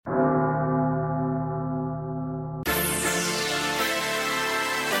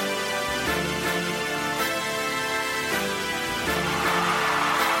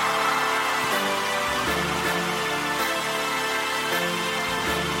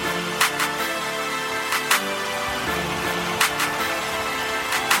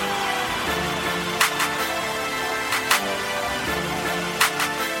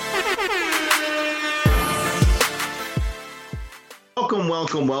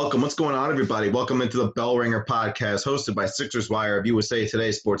Welcome. What's going on, everybody? Welcome into the Bell Ringer podcast hosted by Sixers Wire of USA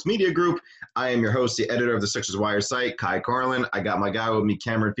Today Sports Media Group. I am your host, the editor of the Sixers Wire site, Kai Carlin. I got my guy with me,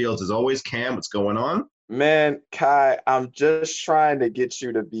 Cameron Fields, as always. Cam, what's going on? Man, Kai, I'm just trying to get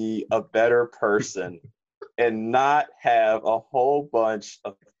you to be a better person and not have a whole bunch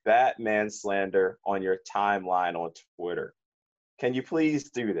of Batman slander on your timeline on Twitter. Can you please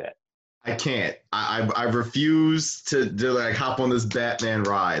do that? I can't. I refuse to like hop on this Batman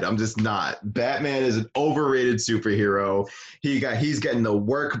ride. I'm just not. Batman is an overrated superhero. He's getting the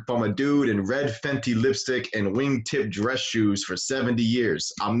work from a dude in red Fenty lipstick and wingtip dress shoes for 70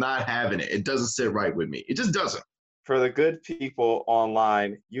 years. I'm not having it. It doesn't sit right with me. It just doesn't. For the good people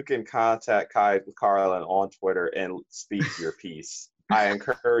online, you can contact Kai Carlin on Twitter and speak your piece. I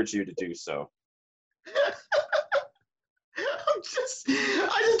encourage you to do so.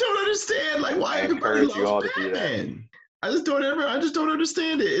 I just don't understand, like, why everybody loves Batman. I just don't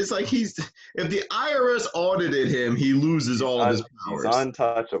understand it. It's like if the IRS audited him, he loses all of his powers. He's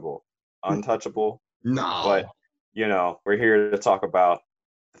untouchable. No. But, we're here to talk about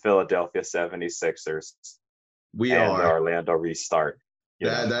the Philadelphia 76ers. And the Orlando restart.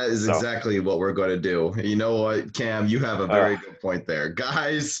 That is exactly what we're going to do. You know what, Cam? You have a very good point there.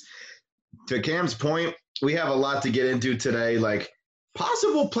 Guys, to Cam's point, we have a lot to get into today, like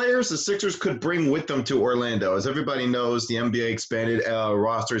possible players the Sixers could bring with them to Orlando. As everybody knows, the NBA expanded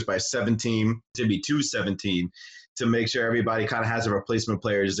rosters by 17 to be 217 to make sure everybody kind of has a replacement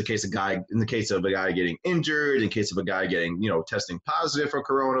player just in case of a guy getting injured, in case of a guy getting, testing positive for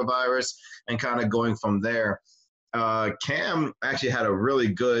coronavirus, and kind of going from there. Cam actually had a really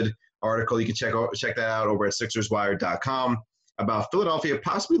good article. You can check that out over at SixersWire.com about Philadelphia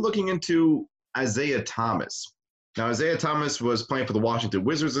possibly looking into Isaiah Thomas. Now, Isaiah Thomas was playing for the Washington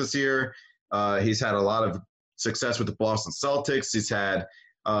Wizards this year. He's had a lot of success with the Boston Celtics. He's had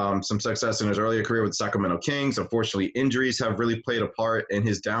some success in his earlier career with the Sacramento Kings. Unfortunately, injuries have really played a part in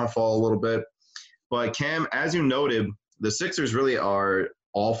his downfall a little bit. But Cam, as you noted, the Sixers really are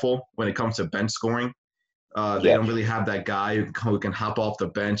awful when it comes to bench scoring. They don't really have that guy who can hop off the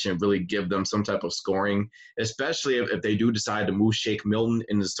bench and really give them some type of scoring, especially if they do decide to move Shake Milton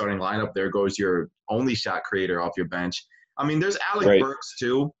in the starting lineup. There goes your only shot creator off your bench. I mean, there's Alec Burks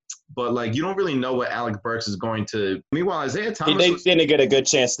too, but like you don't really know what Alec Burks is going to. Meanwhile, Isaiah Thomas didn't get a good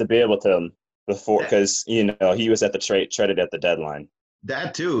chance to be able to before because he was at the traded at the deadline.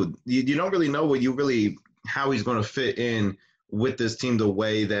 That too, you don't really know how he's going to fit in with this team the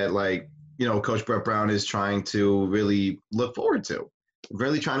way that Coach Brett Brown is trying to really look forward to,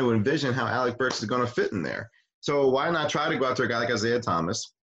 really trying to envision how Alec Burks is going to fit in there. So why not try to go after a guy like Isaiah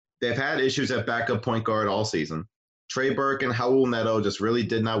Thomas? They've had issues at backup point guard all season. Trey Burke and Raul Neto just really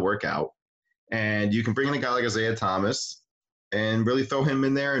did not work out. And you can bring in a guy like Isaiah Thomas and really throw him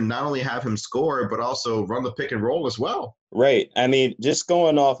in there and not only have him score, but also run the pick and roll as well. Right. I mean, just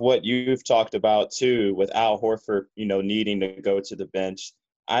going off what you've talked about too, with Al Horford, needing to go to the bench.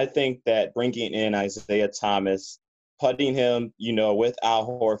 I think that bringing in Isaiah Thomas, putting him, with Al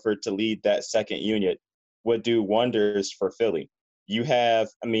Horford to lead that second unit would do wonders for Philly. You have,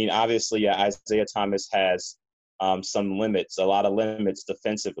 obviously, Isaiah Thomas has some limits, a lot of limits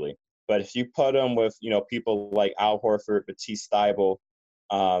defensively. But if you put him with, people like Al Horford, Matisse Thybulle,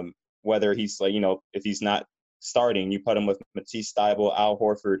 whether he's if he's not starting, you put him with Matisse Thybulle, Al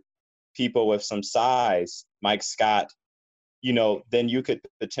Horford, people with some size, Mike Scott, then you could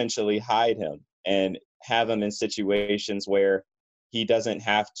potentially hide him and have him in situations where he doesn't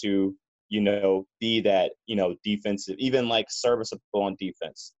have to, be that, defensive, even like serviceable on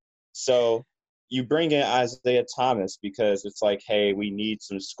defense. So you bring in Isaiah Thomas because it's like, hey, we need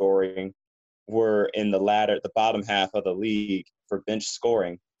some scoring. We're in the bottom half of the league for bench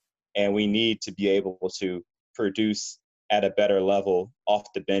scoring, and we need to be able to produce at a better level off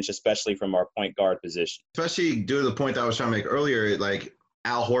the bench, especially from our point guard position. Especially due to the point that I was trying to make earlier, like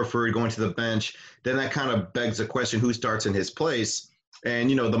Al Horford going to the bench, then that kind of begs the question, who starts in his place? And,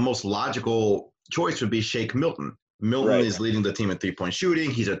 the most logical choice would be Shake Milton. Milton is leading the team in three-point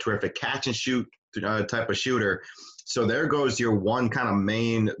shooting. He's a terrific catch-and-shoot type of shooter. So there goes your one kind of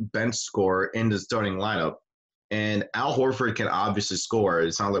main bench scorer in the starting lineup. And Al Horford can obviously score.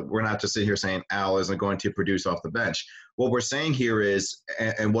 It's not like we're not just sitting here saying Al isn't going to produce off the bench. What we're saying here is,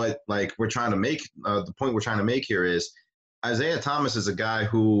 and what we're trying to make, the point we're trying to make here is, Isaiah Thomas is a guy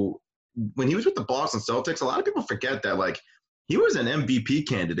who, when he was with the Boston Celtics, a lot of people forget that he was an MVP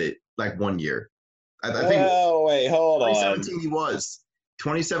candidate 1 year. I think. Oh wait, hold on. 2017 he was.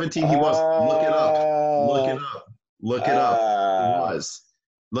 2017 he was. Look it up. Look it up. Look it up. He was.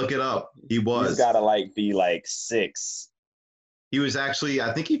 Look it up. He was. He's got to be 6. He was actually,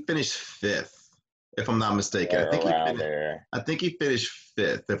 I think he finished 5th, if I'm not mistaken. Or around there. I think he finished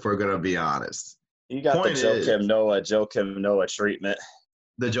 5th, if we're gonna be honest. You got Point the is, Joakim Noah treatment.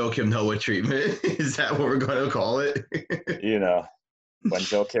 the Joakim Noah treatment. Is that what we're going to call it? You know, when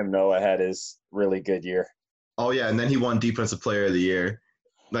Joakim Noah had his really good year. Oh, yeah, and then he won Defensive Player of the Year.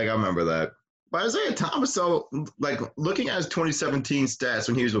 Like, I remember that. But Isaiah Thomas, so, like, looking at his 2017 stats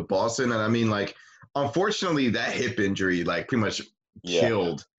when he was with Boston, and I mean, like, unfortunately, that hip injury, like, pretty much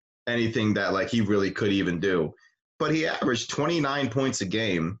killed anything that, like, he really could even do. But he averaged 29 points a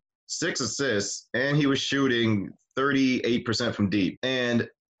game, 6 assists, and he was shooting 38% from deep. And,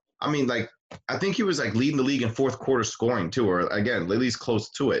 I mean, like, I think he was, like, leading the league in fourth quarter scoring, too, or, again, at least close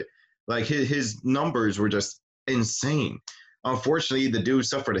to it. Like, his numbers were just insane. Unfortunately, the dude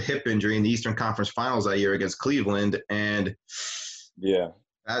suffered a hip injury in the Eastern Conference Finals that year against Cleveland, and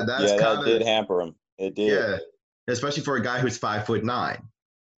that did hamper him. It did. Yeah, especially for a guy who's 5'9".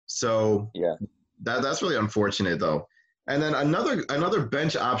 So that's really unfortunate, though. And then another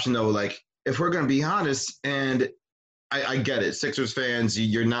bench option, though, like if we're gonna be honest, and I get it, Sixers fans,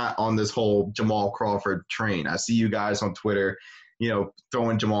 you're not on this whole Jamal Crawford train. I see you guys on Twitter,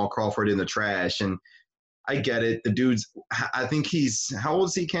 throwing Jamal Crawford in the trash, and I get it. The dude's, I think he's, how old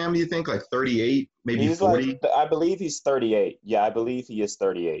is he, Cam, do you think? Like 38, maybe he's 40? I believe he's 38. Yeah, I believe he is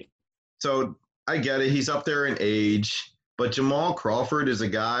 38. So I get it. He's up there in age. But Jamal Crawford is a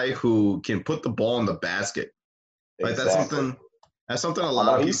guy who can put the ball in the basket. Like exactly. that's something a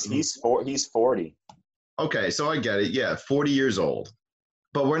lot of people. He's 40. Okay, so I get it. Yeah, 40 years old.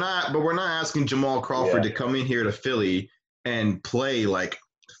 But we're not asking Jamal Crawford to come in here to Philly and play like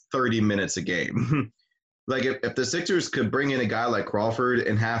 30 minutes a game. Like, if the Sixers could bring in a guy like Crawford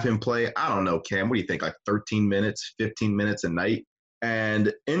and have him play, I don't know, Cam, what do you think, like 13 minutes, 15 minutes a night?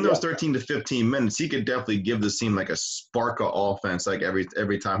 And in those 13 to 15 minutes, he could definitely give the team like a spark of offense, like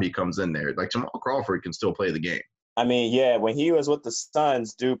every time he comes in there. Like, Jamal Crawford can still play the game. I mean, yeah, when he was with the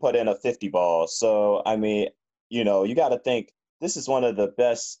Suns, dude put in a 50 ball. So, I mean, you got to think this is one of the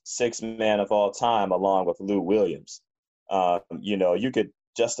best six-man of all time, along with Lou Williams. You could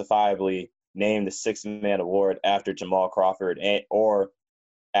justifiably name the six-man award after Jamal Crawford or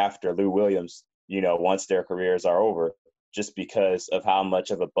after Lou Williams, once their careers are over, just because of how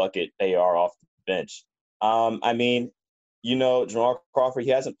much of a bucket they are off the bench. I mean, Jamal Crawford,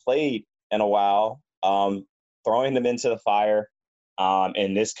 he hasn't played in a while. Throwing them into the fire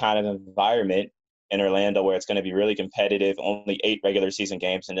in this kind of environment in Orlando where it's going to be really competitive, only 8 regular season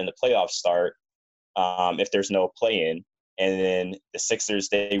games, and then the playoffs start if there's no play-in. And then the Sixers,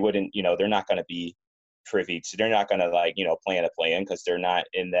 they wouldn't, they're not going to be privy to, they're not going to plan a play-in because they're not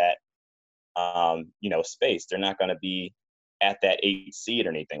in that, space. They're not going to be at that 8 seed or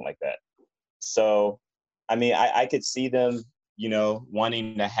anything like that. So, I mean, I could see them,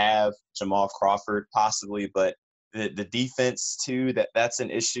 wanting to have Jamal Crawford possibly, but the defense too, that's an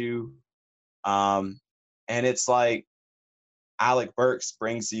issue. And it's like Alec Burks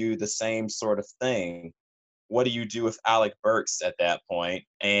brings you the same sort of thing. What do you do with Alec Burks at that point?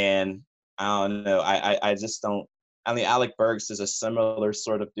 And I don't know. I just don't. I mean, Alec Burks is a similar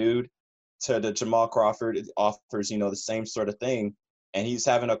sort of dude to the Jamal Crawford. It offers, the same sort of thing. And he's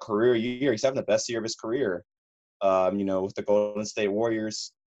having a career year. He's having the best year of his career, with the Golden State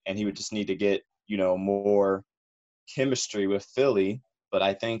Warriors. And he would just need to get, more chemistry with Philly. But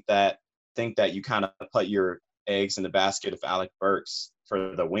I think that you kind of put your eggs in the basket of Alec Burks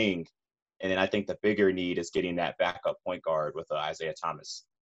for the wing. And then I think the bigger need is getting that backup point guard with Isaiah Thomas.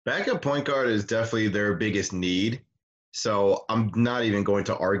 Backup point guard is definitely their biggest need. So I'm not even going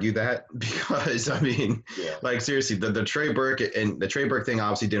to argue that because, I mean, like, seriously, the Trey Burke and the Trey Burke thing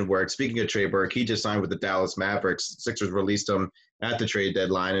obviously didn't work. Speaking of Trey Burke, he just signed with the Dallas Mavericks. Sixers released him at the trade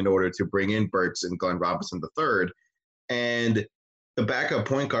deadline in order to bring in Burks and Glenn Robinson III. And the backup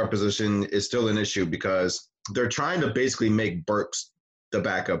point guard position is still an issue because they're trying to basically make Burks the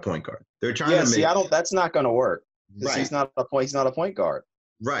backup point guard. They're trying to make. That's not going to work. Right. He's not a point guard.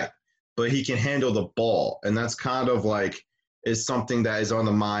 Right. But he can handle the ball. And that's kind of like is something that is on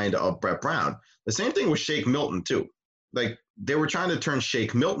the mind of Brett Brown. The same thing with Shake Milton, too. Like, they were trying to turn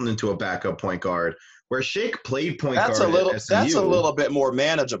Shake Milton into a backup point guard, where Shake played point guard at SMU. That's a little bit more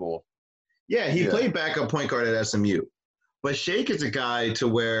manageable. Yeah, he played backup point guard at SMU. But Shake is a guy to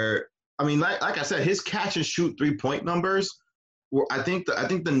where, I mean, like I said, his catch and shoot 3-point numbers were, I think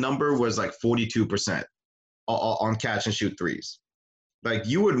the number was like 42% on catch and shoot threes. Like,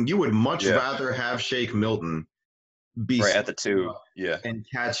 you would much rather have Shake Milton be right at the 2, and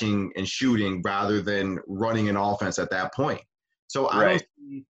catching and shooting rather than running an offense at that point. So I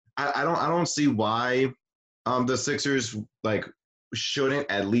don't see why the Sixers like shouldn't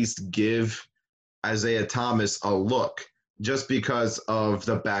at least give Isaiah Thomas a look just because of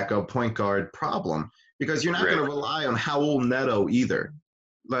the backup point guard problem. Because you're not going to rely on Raul Neto either.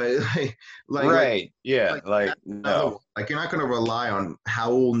 Like, Yeah. no. No. Like, you're not going to rely on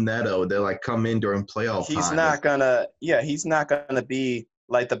Raul Neto to like come in during playoff He's time. not gonna be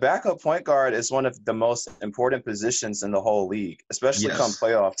like the backup point guard is one of the most important positions in the whole league, especially come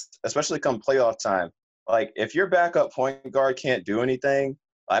playoff time. Like if your backup point guard can't do anything,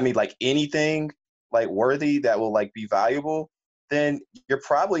 I mean like anything like worthy that will like be valuable, then you're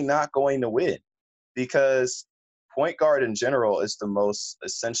probably not going to win because point guard in general is the most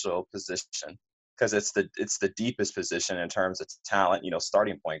essential position because it's the deepest position in terms of talent,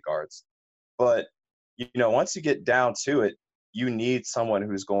 starting point guards. But once you get down to it, you need someone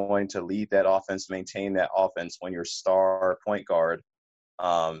who's going to lead that offense, maintain that offense when your star point guard,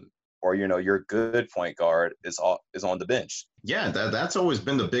 or your good point guard is on the bench. Yeah, that's always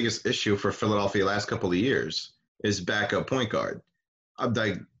been the biggest issue for Philadelphia last couple of years is backup point guard.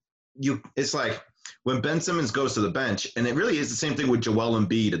 It's like when Ben Simmons goes to the bench, and it really is the same thing with Joel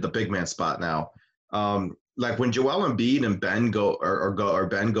Embiid at the big man spot now. Like when Joel Embiid and Ben go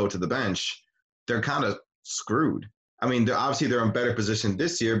to the bench, they're kind of screwed. I mean, they're in better position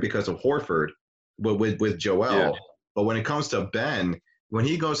this year because of Horford, but with Joel. Yeah. But when it comes to Ben, when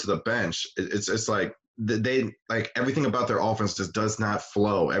he goes to the bench, it's like they like everything about their offense just does not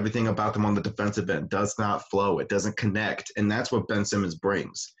flow. Everything about them on the defensive end does not flow. It doesn't connect, and that's what Ben Simmons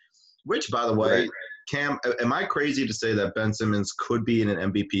brings. Which, by the way, Cam, am I crazy to say that Ben Simmons could be in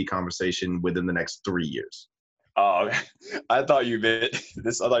an MVP conversation within the next 3 years? Oh, I thought you meant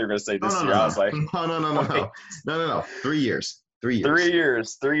this. I thought you were going to say this year. I was like, no. 3 years. 3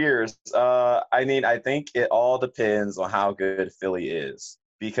 years. 3 years. I mean, I think it all depends on how good Philly is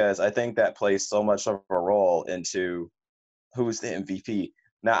because I think that plays so much of a role into who's the MVP.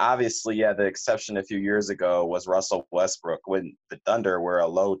 Now, obviously, the exception a few years ago was Russell Westbrook when the Thunder were a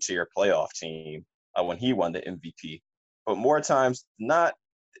low-tier playoff team when he won the MVP. But more times not,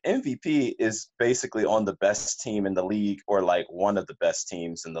 MVP is basically on the best team in the league or like one of the best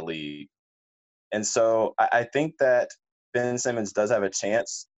teams in the league. And so I think that Ben Simmons does have a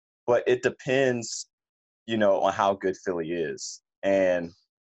chance, but it depends, on how good Philly is. And,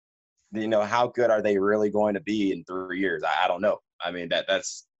 how good are they really going to be in 3 years? I don't know. I mean,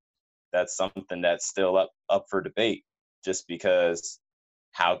 that's something that's still up for debate just because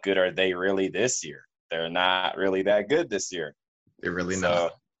how good are they really this year? They're not really that good this year. They're really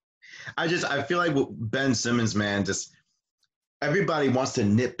not. I feel like with Ben Simmons, man, just everybody wants to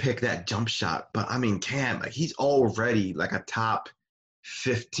nitpick that jump shot. But I mean, Cam, like he's already like a top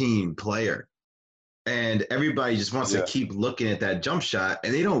 15 player. And everybody just wants to keep looking at that jump shot.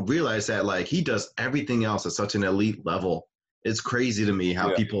 And they don't realize that like he does everything else at such an elite level. It's crazy to me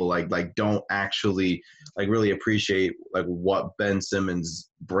how people like don't actually like really appreciate like what Ben Simmons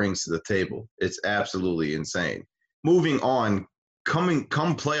brings to the table. It's absolutely insane. Moving on, come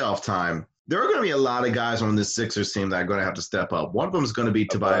playoff time, there are going to be a lot of guys on this Sixers team that are going to have to step up. One of them is going to be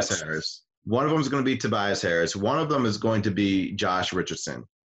Tobias Harris. One of them is going to be Tobias Harris. One of them is going to be Josh Richardson.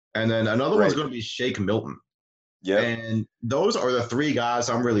 And then another one's going to be Shake Milton. Yeah. And those are the three guys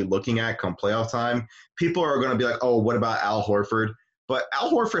I'm really looking at come playoff time. People are going to be like, oh, what about Al Horford? But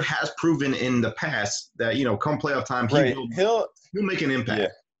Al Horford has proven in the past that, come playoff time, he'll make an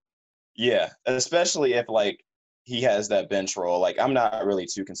impact. Yeah, especially if, like, he has that bench role. Like, I'm not really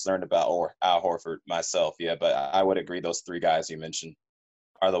too concerned about Al Horford myself, but I would agree those three guys you mentioned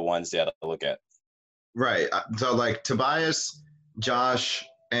are the ones to look at. Right. So, like, Tobias, Josh,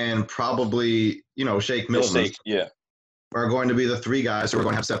 and probably, Shake Milton are going to be the three guys who are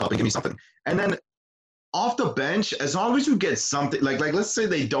going to have to step up and give me something. And then off the bench, as long as you get something, like let's say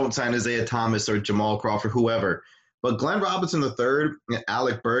they don't sign Isaiah Thomas or Jamal Crawford, whoever, but Glenn Robinson III and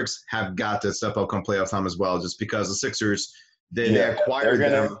Alec Burks have got to step up come playoff time as well, just because the Sixers, they acquired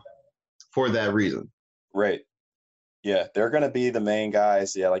them for that reason. Right. Yeah, they're going to be the main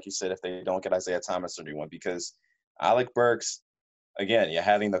guys, like you said, if they don't get Isaiah Thomas or anyone, because Alec Burks, again,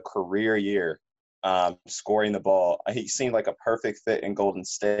 having the career year, scoring the ball. He seemed like a perfect fit in Golden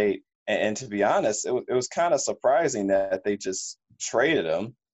State. And to be honest, it was kind of surprising that they just traded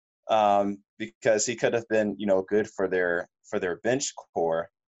him because he could have been, good for their bench core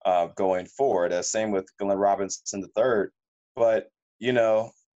going forward. Same with Glenn Robinson III. But,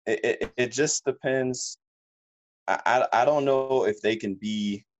 it just depends. I don't know if they can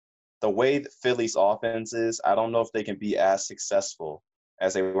be – the way that Philly's offense is, I don't know if they can be as successful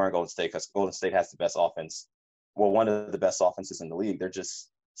as they were in Golden State because Golden State has the best offense. Well, one of the best offenses in the league. They're just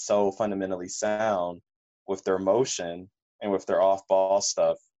so fundamentally sound with their motion and with their off-ball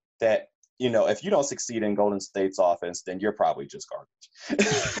stuff that, if you don't succeed in Golden State's offense, then you're probably just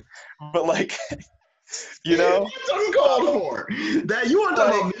garbage. But like, That's uncalled for. That you want to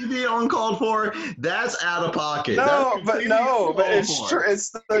talk about me being uncalled for? That's out of pocket. But it's true.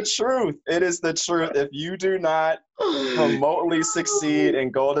 It's the truth. It is the truth. If you do not remotely succeed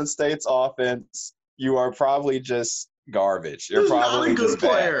in Golden State's offense, you are probably just garbage. You're probably not a good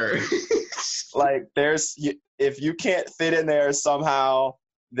player. Like if you can't fit in there somehow,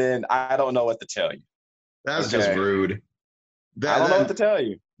 then I don't know what to tell you. That's just rude. I don't know what to tell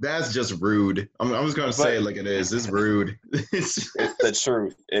you. That's just rude. I'm just going to say it like it is. It's rude. It's the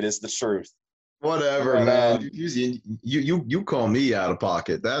truth. It is the truth. Whatever, man. You call me out of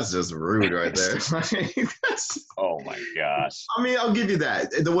pocket. That's just rude right there. Oh, my gosh. I mean, I'll give you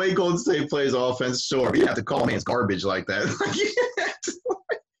that. The way Golden State plays offense, sure. You have to call me as garbage like that.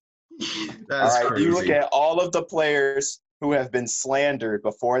 That's all right, crazy. You look at all of the players who have been slandered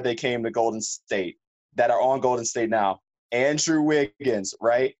before they came to Golden State that are on Golden State now. Andrew Wiggins,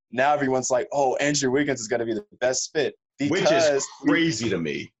 right? Now everyone's like, oh, Andrew Wiggins is going to be the best fit. Which is crazy to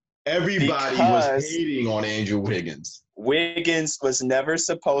me. Everybody was hating on Andrew Wiggins. Wiggins was never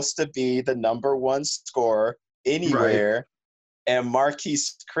supposed to be the number one scorer anywhere. Right. And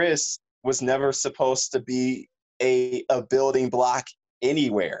Marquise Chris was never supposed to be a building block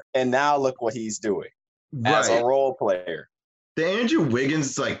anywhere. And now look what he's doing as a role player. The Andrew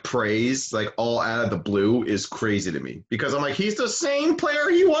Wiggins praise all out of the blue is crazy to me because I'm like, he's the same player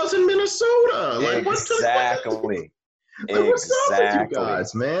he was in Minnesota. Exactly. What's up with you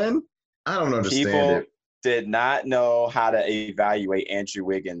guys, man? I don't understand People did not know how to evaluate Andrew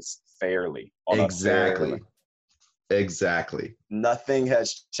Wiggins fairly. Exactly. Nothing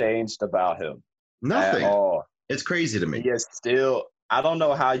has changed about him. Nothing. At all. It's crazy to me. He is still. I don't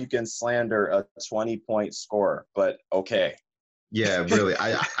know how you can slander a 20-point scorer, but okay. Yeah, really.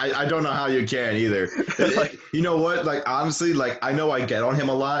 I don't know how you can either. You know what? Honestly, I know I get on him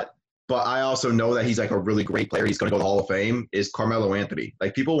a lot, but I also know that he's a really great player. He's going to go to the Hall of Fame. Is Carmelo Anthony.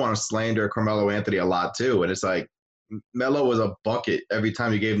 People want to slander Carmelo Anthony a lot too. And it's Melo was a bucket every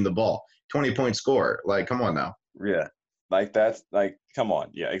time you gave him the ball. 20-point scorer. Come on now. Yeah. That's come on.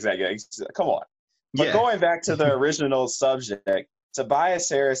 Yeah, exactly. Come on. But going back to the original subject, Tobias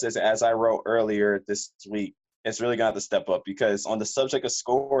Harris, as I wrote earlier this week, is really going to have to step up because on the subject of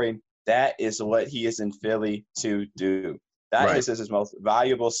scoring, that is what he is in Philly to do. That is his most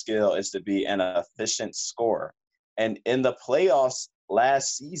valuable skill, is to be an efficient scorer. And in the playoffs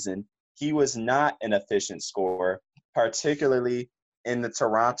last season, he was not an efficient scorer, particularly in the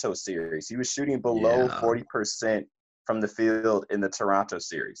Toronto series. He was shooting below 40% from the field in the Toronto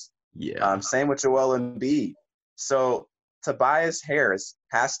series. Yeah. Same with Joel Embiid. So Tobias Harris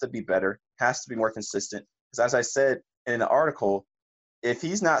has to be better, has to be more consistent. Because as I said in the article, if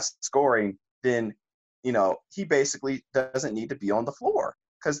he's not scoring, then, he basically doesn't need to be on the floor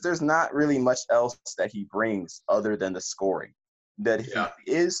because there's not really much else that he brings other than the scoring. That if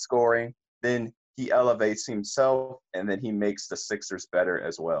he is scoring, then he elevates himself and then he makes the Sixers better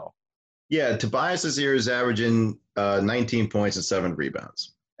as well. Yeah, Tobias this year is averaging 19 points and 7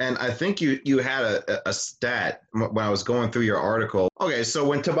 rebounds. And I think you had a stat when I was going through your article. Okay, so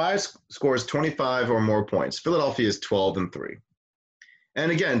when Tobias scores 25 or more points, Philadelphia is 12-3. And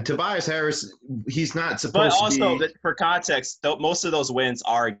again, Tobias Harris, he's not supposed to be. But also, for context, most of those wins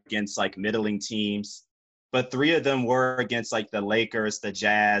are against middling teams. But 3 of them were against the Lakers, the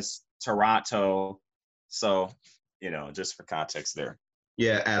Jazz, Toronto. So, just for context there.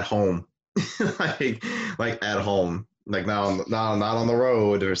 Yeah, at home. At home. Not on the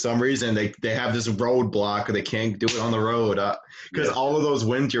road. For some reason, they have this roadblock. They can't do it on the road because all of those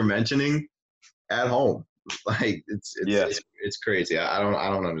wins you're mentioning at home, it's crazy. I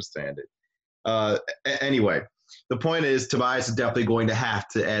don't understand it. Anyway, the point is Tobias is definitely going to have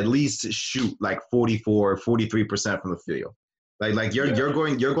to at least shoot 43% from the field. You're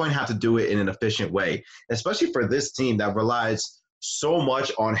going to have to do it in an efficient way, especially for this team that relies so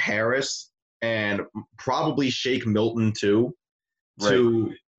much on Harris and probably Shake Milton too,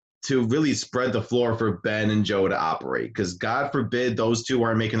 to really spread the floor for Ben and Joe to operate. Because God forbid those two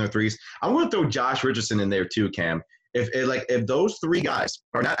aren't making their threes. I'm going to throw Josh Richardson in there too, Cam. If those 3 guys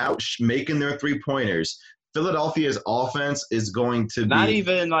are not out making their 3-pointers, Philadelphia's offense is going to not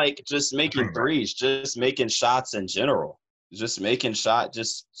even just making threes, just making shots in general. Just making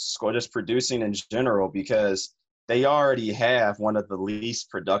just producing in general because they already have one of the least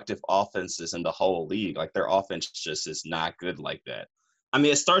productive offenses in the whole league. Their offense just is not good like that. I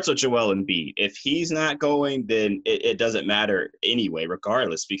mean, it starts with Joel Embiid. If he's not going, then it doesn't matter anyway,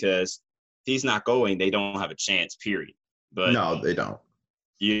 regardless, because if he's not going, they don't have a chance, period. But no, they don't.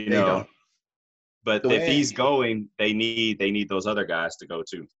 you They know, don't. but The if way he's going, they need those other guys to go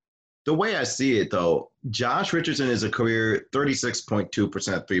too. the way I see it, though, Josh Richardson is a career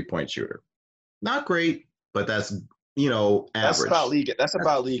 36.2% three-point shooter. Not great, but that's, average. That's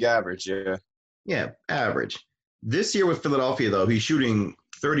about league average. Yeah. Yeah, average. This year with Philadelphia, though, he's shooting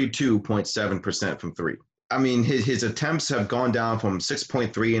 32.7% from three. I mean, his attempts have gone down from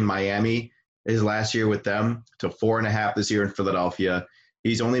 6.3 in Miami his last year with them to 4.5 this year in Philadelphia.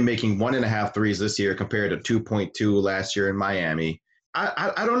 He's only making 1.5 threes this year compared to 2.2 last year in Miami.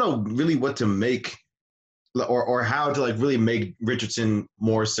 I don't know really what to make or how to like really make Richardson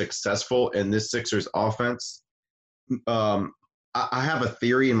more successful in this Sixers offense. I have a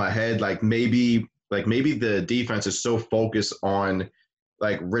theory in my head, like maybe the defense is so focused on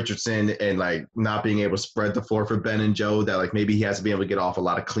like Richardson and like not being able to spread the floor for Ben and Joe that like maybe he has to be able to get off a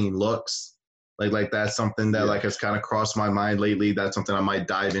lot of clean looks. Like that's something that like has kind of crossed my mind lately. That's something I might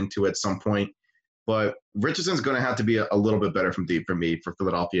dive into at some point. But Richardson's going to have to be a little bit better from deep for me for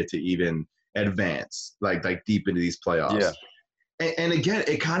Philadelphia to even advance like deep into these playoffs. Yeah. And again,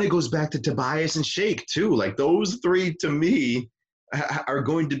 it kind of goes back to Tobias and Shake too. Like those three to me are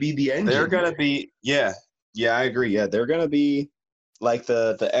going to be the engine. They're going to be, yeah, I agree. Yeah, they're going to be like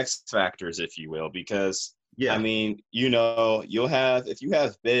the X factors, if you will, because I mean, you'll have, if you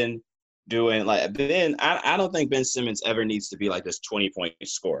have Ben doing like Ben, I don't think Ben Simmons ever needs to be like this 20-point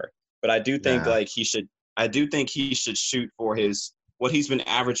scorer, but I do think I do think he should shoot for what he's been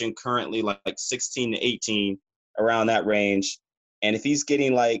averaging currently, like 16 to 18 around that range. And if he's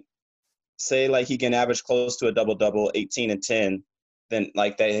getting like, say like he can average close to a double-double, 18 and 10, then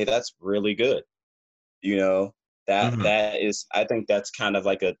like that's really good. That is, I think that's kind of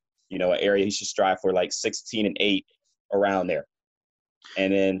like a, an area he should strive for, like 16 and 8 around there.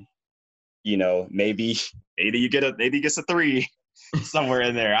 And then, maybe he gets a 3 somewhere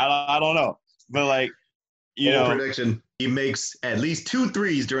in there. I don't know. But like, prediction, he makes at least 2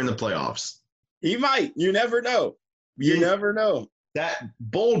 threes during the playoffs. He might. You never know. You never know. That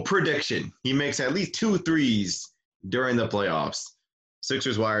bold prediction, he makes at least 2 threes during the playoffs.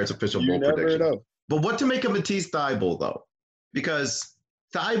 Sixers Wire's official bold prediction. Know. But what to make of Matisse Thybulle, though? Because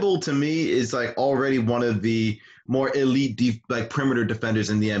Thybulle, to me, is like already one of the more elite perimeter defenders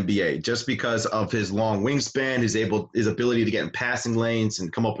in the NBA, just because of his long wingspan, his ability to get in passing lanes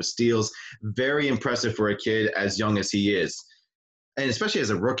and come up with steals. Very impressive for a kid as young as he is, and especially as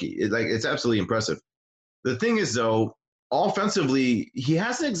a rookie. It's absolutely impressive. The thing is, though, offensively, he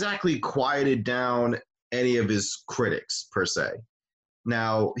hasn't exactly quieted down any of his critics per se.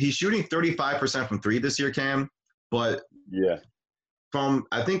 Now, he's shooting 35% from three this year, Cam, but from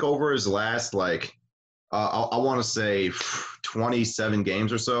I think over his last I want to say 27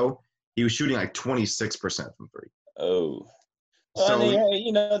 games or so, he was shooting like 26% from three. Oh, so I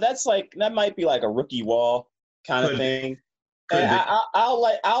mean, that's like, that might be like a rookie wall kind of thing. And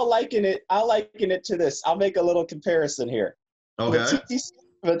I'll liken it to this. I'll make a little comparison here. Okay.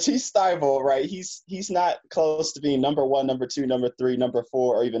 Matisse Thybulle, right? He's not close to being number 1, number 2, number 3, number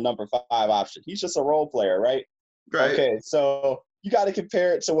 4, or even number 5 option. He's just a role player, right? Right. Okay, so you got to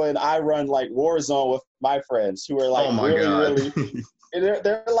compare it to when I run like Warzone with my friends who are like really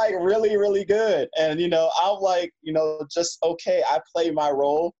they're like really, really good. And I'm like, just okay, I play my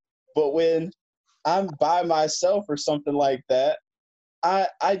role, but when I'm by myself or something like that,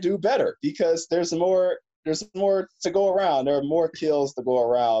 I do better because there's more to go around. There are more kills to go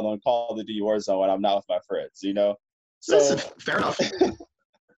around on Call of Duty Warzone when I'm not with my friends, So listen, fair enough.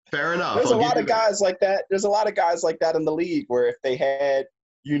 Fair enough. There's a lot of guys like that. There's a lot of guys like that in the league where if they had,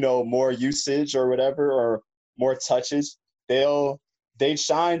 more usage or whatever, or more touches, they'd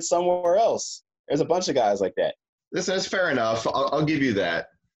shine somewhere else. There's a bunch of guys like that. That's fair enough. I'll give you that.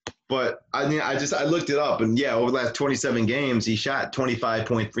 But I mean, I looked it up, and over the last 27 games, he shot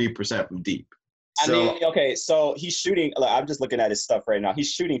 25.3% from deep. So he's shooting. I'm just looking at his stuff right now. He's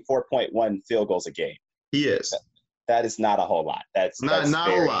shooting 4.1 field goals a game. He is. That is not a whole lot. That's not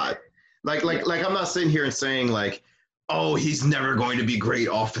a lot. Like I'm not sitting here and saying like, oh, he's never going to be great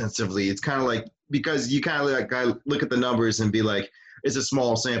offensively. It's kind of like, because you kind of like look at the numbers and be like, it's a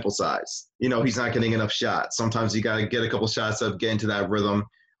small sample size. He's not getting enough shots. Sometimes you got to get a couple shots up, get into that rhythm.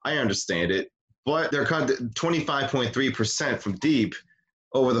 I understand it, but they're kind of 25.3% from deep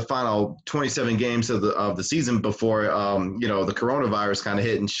over the final 27 games of the season before the coronavirus kind of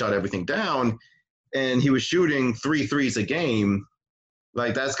hit and shut everything down. And he was shooting 3 threes a game.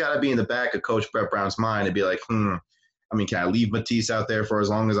 Like, that's got to be in the back of Coach Brett Brown's mind and be like, can I leave Matisse out there for as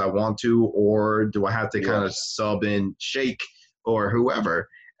long as I want to, or do I have to kind of sub in Shake or whoever?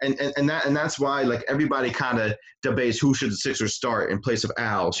 And that's why like everybody kind of debates who should the Sixers start in place of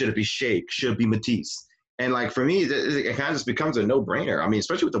Al. Should it be Shake? Should it be Matisse? And like for me, it kind of just becomes a no-brainer. I mean,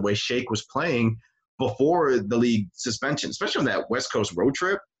 especially with the way Shake was playing before the league suspension, especially on that West Coast road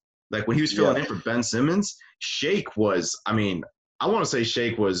trip. Like when he was filling in for Ben Simmons, Shake was, I mean, I want to say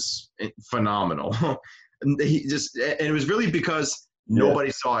Shake was phenomenal. And it was really because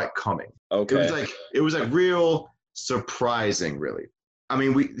nobody saw it coming. Okay. It was like real surprising, really. I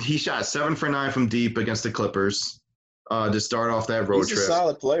mean, he shot 7 for 9 from deep against the Clippers to start off that road trip. He's a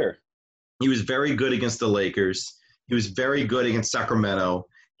solid player. He was very good against the Lakers. He was very good against Sacramento.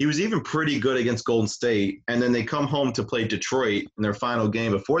 He was even pretty good against Golden State. And then they come home to play Detroit in their final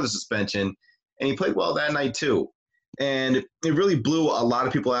game before the suspension. And he played well that night too. And it really blew a lot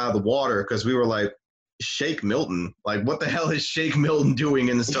of people out of the water because we were like, Shake Milton? Like, what the hell is Shake Milton doing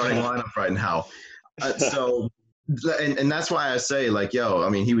in the starting lineup right now? And that's why I say, like, yo, I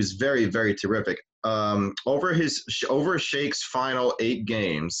mean, he was very, very terrific. Over Shake's final 8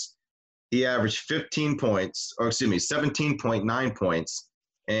 games, he averaged 17.9 points,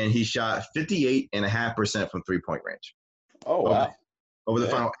 and he shot 58.5% from 3-point range. Oh wow! Over the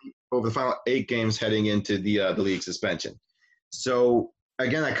final 8 games heading into the league suspension. So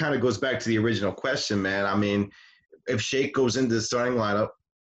again, that kind of goes back to the original question, man. I mean, if Shake goes into the starting lineup,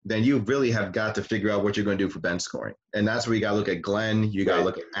 then you really have got to figure out what you're going to do for bench scoring, and that's where you got to look at Glenn, you got to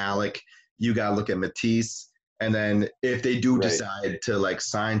look at Alec, you got to look at Matisse. And then if they do decide to like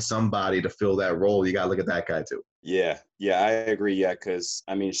sign somebody to fill that role, you got to look at that guy too. Yeah, I agree. Yeah, because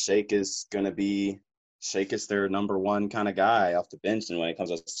I mean, Shake is their number one kind of guy off the bench, and when it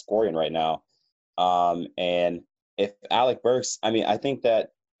comes to scoring right now. And if Alec Burks, I mean, I think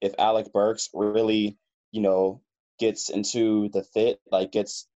that if Alec Burks really, gets into the fit, like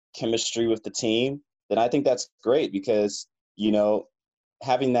gets chemistry with the team, then I think that's great because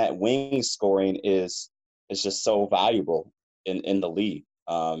having that wing scoring is just so valuable in the league.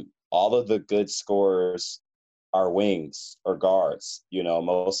 All of the good scorers are wings or guards,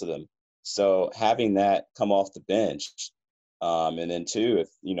 most of them. So having that come off the bench, and then too, if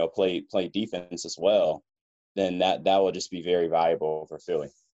play defense as well, then that will just be very valuable for Philly.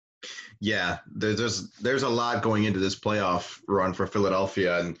 Yeah, there's a lot going into this playoff run for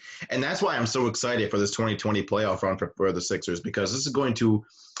Philadelphia, and that's why I'm so excited for this 2020 playoff run for the Sixers, because this is going to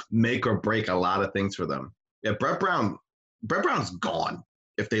make or break a lot of things for them. Yeah, Brett Brown's gone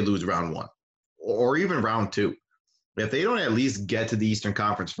if they lose round 1 or even round 2. If they don't at least get to the Eastern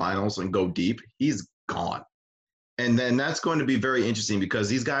Conference Finals and go deep, he's gone. And then that's going to be very interesting because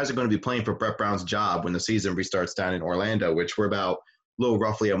these guys are going to be playing for Brett Brown's job when the season restarts down in Orlando, which we're about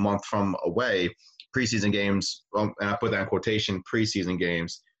roughly a month from away. Preseason games, and I put that in quotation, preseason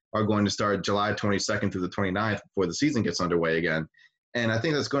games are going to start July 22nd through the 29th before the season gets underway again. And I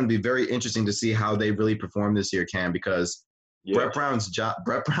think that's going to be very interesting to see how they really perform this year, Cam, because Brett Brown's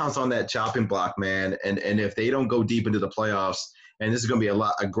on that chopping block, man. And if they don't go deep into the playoffs, and this is going to be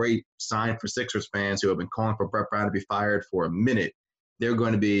a great sign for Sixers fans who have been calling for Brett Brown to be fired for a minute, they're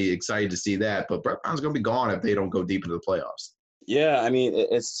going to be excited to see that. But Brett Brown's going to be gone if they don't go deep into the playoffs. Yeah, I mean,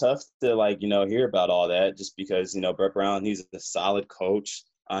 it's tough to hear about all that just because, Brett Brown, he's a solid coach.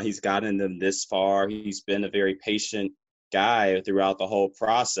 He's gotten them this far. He's been a very patient guy throughout the whole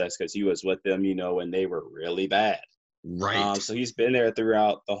process because he was with them, when they were really bad. Right. So he's been there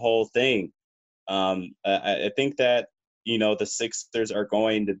throughout the whole thing. I think that, the Sixers are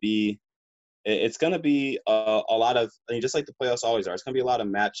going to be – it's going to be a lot of – just like the playoffs always are, it's going to be a lot of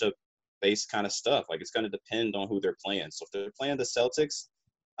matchup-based kind of stuff. Like, it's going to depend on who they're playing. So if they're playing the Celtics,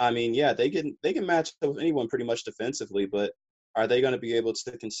 I mean, yeah, they can match up with anyone pretty much defensively, but are they going to be able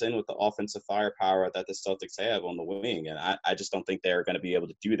to contend with the offensive firepower that the Celtics have on the wing? And I just don't think they're going to be able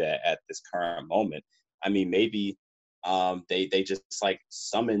to do that at this current moment. I mean, maybe they just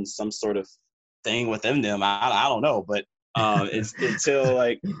summon some sort of thing within them. I don't know, but it's until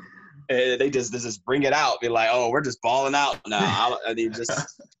they just bring it out, be like, oh, we're just balling out now. I mean, just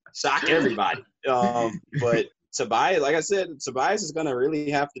shock everybody. But Tobias, like I said, Tobias is going to really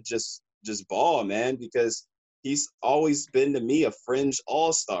have to just ball, man, because he's always been to me a fringe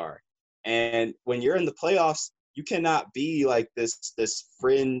all-star. And when you're in the playoffs, you cannot be like this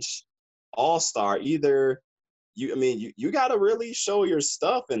fringe all-star. Either you got to really show your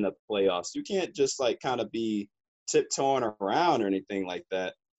stuff in the playoffs. You can't just kind of be tiptoeing around or anything like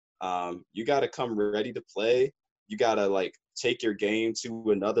that. You got to come ready to play. You got to take your game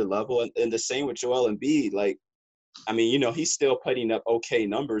to another level. And the same with Joel Embiid. He's still putting up okay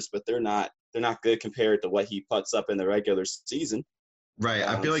numbers, but they're not good compared to what he puts up in the regular season. Right.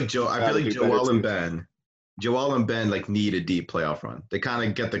 I feel like Joel and Ben Joel and Ben like need a deep playoff run. They kind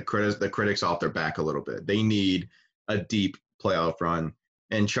of get the critics off their back a little bit. They need a deep playoff run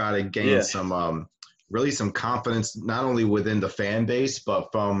and try to gain some really some confidence, not only within the fan base, but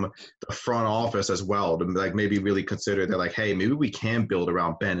from the front office as well, to like maybe really consider that like, hey, maybe we can build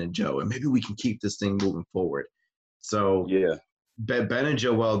around Ben and Joe, and maybe we can keep this thing moving forward. So yeah, Ben and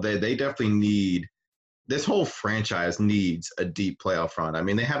Joel, they definitely need this whole franchise needs a deep playoff run. I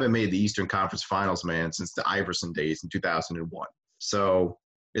mean, they haven't made the Eastern Conference Finals, man, since the Iverson days in 2001. So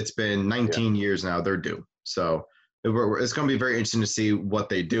it's been 19 years now. They're due. So it's going to be very interesting to see what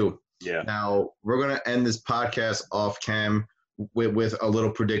they do. Yeah. Now, we're going to end this podcast off, Cam, with a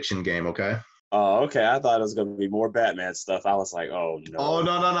little prediction game, okay? Oh, okay. I thought it was going to be more Batman stuff. I was like, oh, no. Oh,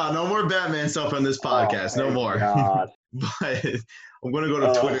 no. No more Batman stuff on this podcast. No more. God. But I'm going to go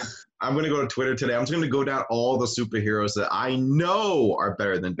to Twitter. I'm going to go to Twitter today. I'm just going to go down all the superheroes that I know are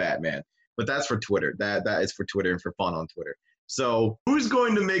better than Batman. But that's for Twitter. That is for Twitter and for fun on Twitter. So who's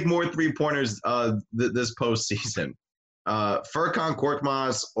going to make more three-pointers this postseason? Furkan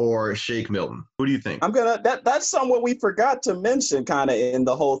Korkmaz or Shake Milton? Who do you think? That's somewhat we forgot to mention kind of in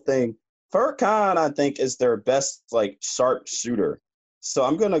the whole thing. Furkan, I think, is their best like sharp shooter. So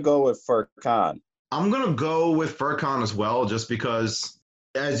I'm going to go with Furkan. I'm going to go with Furkan as well, just because,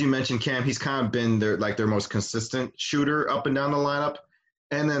 as you mentioned, Cam, he's kind of been their most consistent shooter up and down the lineup.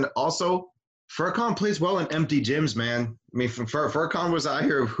 And then also, Furkan plays well in empty gyms, man. I mean, Furkan was out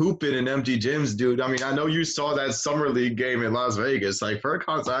here hooping in empty gyms, dude. I mean, I know you saw that Summer League game in Las Vegas. Like,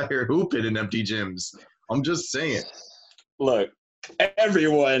 Furkan's out here hooping in empty gyms. I'm just saying. Look,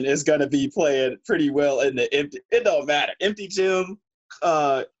 everyone is going to be playing pretty well in the empty. It don't matter. Empty gym,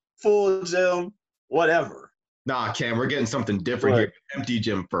 full gym, whatever. Nah, Cam, we're getting something different here. Empty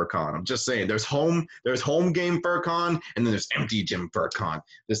gym Furkan. I'm just saying. There's home game Furkan, and then there's empty gym Furkan.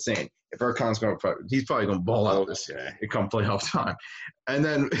 Just saying. If Furkan's he's probably gonna ball out this come playoff time. And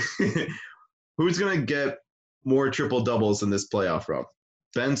then who's gonna get more triple doubles in this playoff run?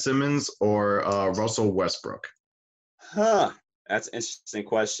 Ben Simmons or Russell Westbrook? That's an interesting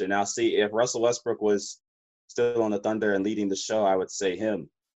question. Now, see, if Russell Westbrook was still on the Thunder and leading the show, I would say him.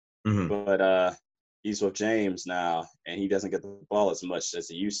 Mm-hmm. But he's with James now, and he doesn't get the ball as much as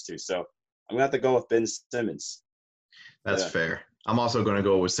he used to. So I'm gonna have to go with Ben Simmons. That's fair. I'm also going to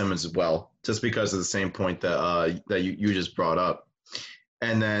go with Simmons as well, just because of the same point that you just brought up.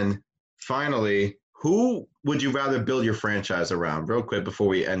 And then finally, who would you rather build your franchise around? Real quick before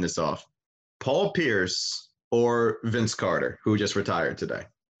we end this off, Paul Pierce or Vince Carter, who just retired today?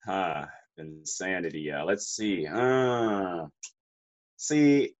 Insanity. Let's see.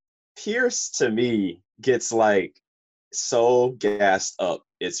 See, Pierce to me gets like so gassed up,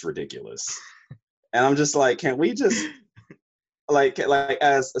 it's ridiculous. And I'm just like, can we just like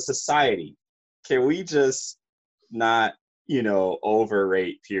as a society, can we just not,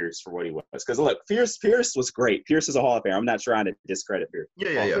 overrate Pierce for what he was? Because look, Pierce was great. Pierce is a Hall of Famer. I'm not trying to discredit Pierce.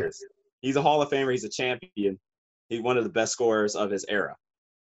 Yeah. Pierce. He's a Hall of Famer. He's a champion. He's one of the best scorers of his era.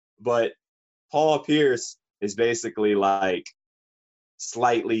 But Paul Pierce is basically like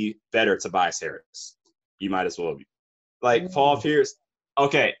slightly better Tobias Harris. You might as well be. Like Paul Pierce,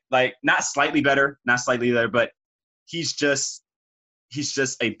 okay, like not slightly better, but he's just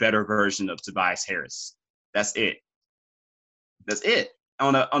a better version of Tobias Harris. That's it.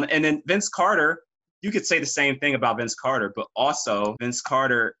 And then Vince Carter, you could say the same thing about Vince Carter, but also Vince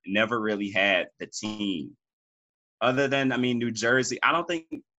Carter never really had the team. Other than, New Jersey, I don't think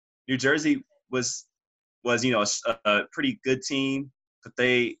New Jersey was a pretty good team, but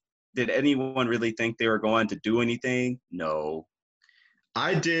did anyone really think they were going to do anything? No.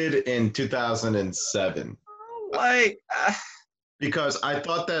 I did in 2007. Because I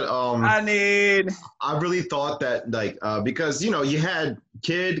thought that I really thought that because you had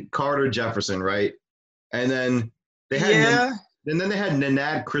Kidd, Carter, Jefferson, right? And then they had and then they had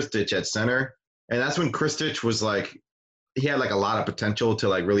Nenad Krstić at center, and that's when Krstić was he had a lot of potential to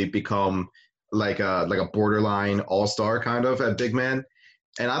really become like a borderline all-star kind of at big man.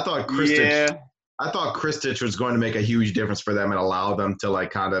 And I thought Krstić was going to make a huge difference for them and allow them to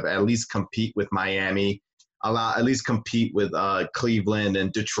kind of at least compete with Miami, at least compete with Cleveland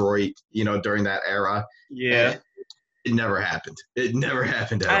and Detroit, during that era. Yeah. And it never happened. It never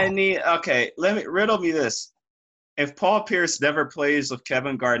happened at all. Okay, riddle me this. If Paul Pierce never plays with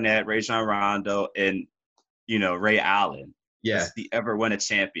Kevin Garnett, Rajon Rondo, and, Ray Allen, does he ever win a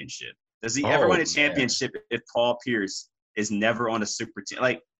championship? Does he ever win a championship if Paul Pierce is never on a super team?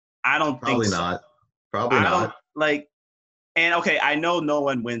 I don't think so. Probably not. And okay, I know no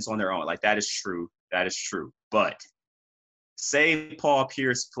one wins on their own. That is true. But say Paul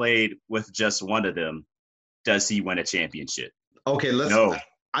Pierce played with just one of them, does he win a championship? Okay, No,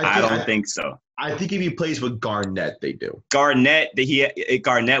 I don't think so. I think if he plays with Garnett, they do. Garnett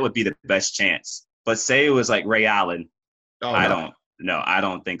would be the best chance. But say it was like Ray Allen. I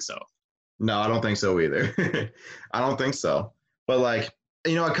don't think so. No, I don't think so either. I don't think so. But like,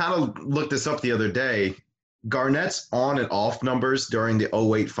 I kind of looked this up the other day. Garnett's on and off numbers during the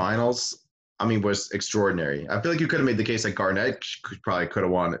 08 finals, was extraordinary. I feel like you could have made the case that Garnett probably could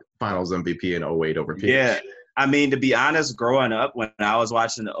have won finals MVP in 08 over Pierce. Yeah. To be honest, growing up, when I was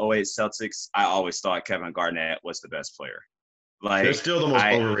watching the 08 Celtics, I always thought Kevin Garnett was the best player. Like, they're still the most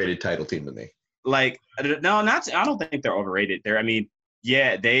overrated title team to me. Like, no, I don't think they're overrated. They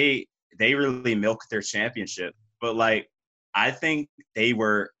really milked their championship, but like, I think they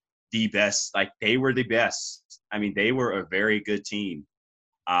were the best. Like, they were the best. They were a very good team.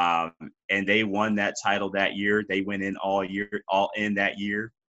 And they won that title that year. They went in all in that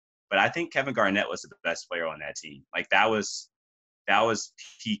year. But I think Kevin Garnett was the best player on that team. Like, that was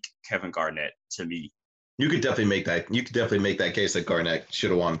peak Kevin Garnett to me. You could definitely make that. You could definitely make that case that Garnett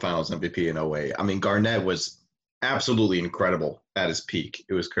should have won Finals MVP in 08. Garnett was absolutely incredible at his peak.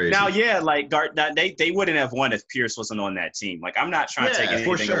 It was crazy. Now, yeah, like they wouldn't have won if Pierce wasn't on that team. Like, I'm not trying to take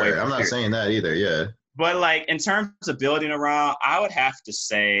anything away from I'm not Pierce. saying that either. Yeah. But like, in terms of building around, I'd have to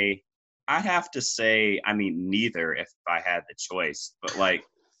say, neither if I had the choice. But like,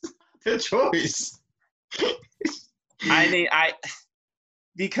 the choice.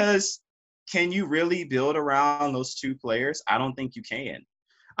 Because can you really build around those two players? I don't think you can.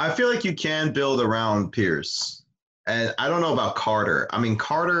 I feel like you can build around Pierce. And I don't know about Carter.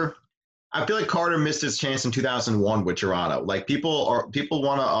 Carter, I feel like Carter missed his chance in 2001 with Toronto. Like, people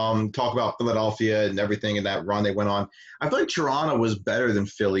want to talk about Philadelphia and everything and that run they went on. I feel like Toronto was better than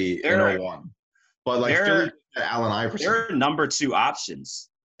Philly in 01. But like, Philly, Allen Iverson. They're number two options.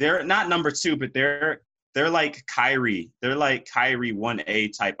 They're not number two, but they're like Kyrie. They're like Kyrie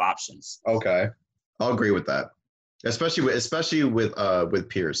 1A type options. Okay, I'll agree with that. Especially with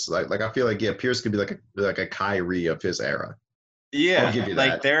Pierce. Like I feel like, yeah, Pierce could be like a Kyrie of his era. Yeah, I'll give you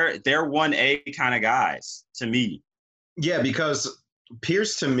like that. they're 1A kind of guys to me. Yeah, because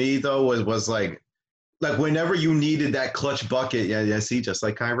Pierce to me though was like whenever you needed that clutch bucket, see, just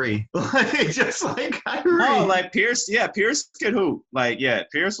like Kyrie. Just like Kyrie. No, like Pierce, Pierce could hoop. Like, yeah,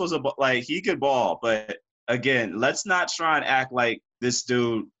 Pierce he could ball. But again, let's not try and act like this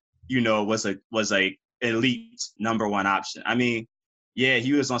dude, was a elite number one option. Yeah,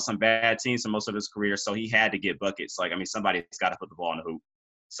 he was on some bad teams for most of his career, so he had to get buckets. Like, somebody's got to put the ball in the hoop.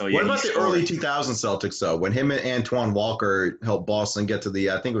 So yeah. What about the early 2000 Celtics though? When him and Antoine Walker helped Boston get to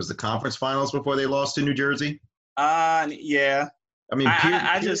I think it was the conference finals before they lost to New Jersey. Yeah.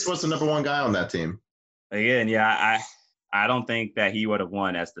 Pierce was the number one guy on that team. Again, yeah, I don't think that he would have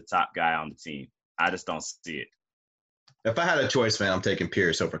won as the top guy on the team. I just don't see it. If I had a choice, man, I'm taking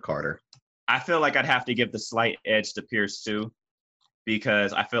Pierce over Carter. I feel like I'd have to give the slight edge to Pierce too,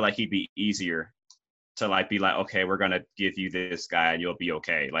 because I feel like he'd be easier to be like, okay, we're going to give you this guy and you'll be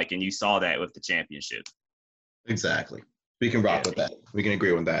okay. Like, and you saw that with the championship. Exactly. We can rock with that. We can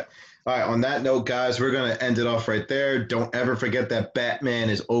agree with that. All right. On that note, guys, we're going to end it off right there. Don't ever forget that Batman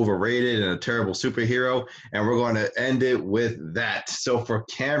is overrated and a terrible superhero. And we're going to end it with that. So for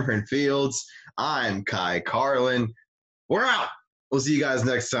Cameron Fields, I'm Kai Carlin. We're out. We'll see you guys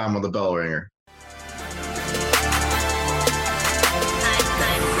next time on the Bell Ringer.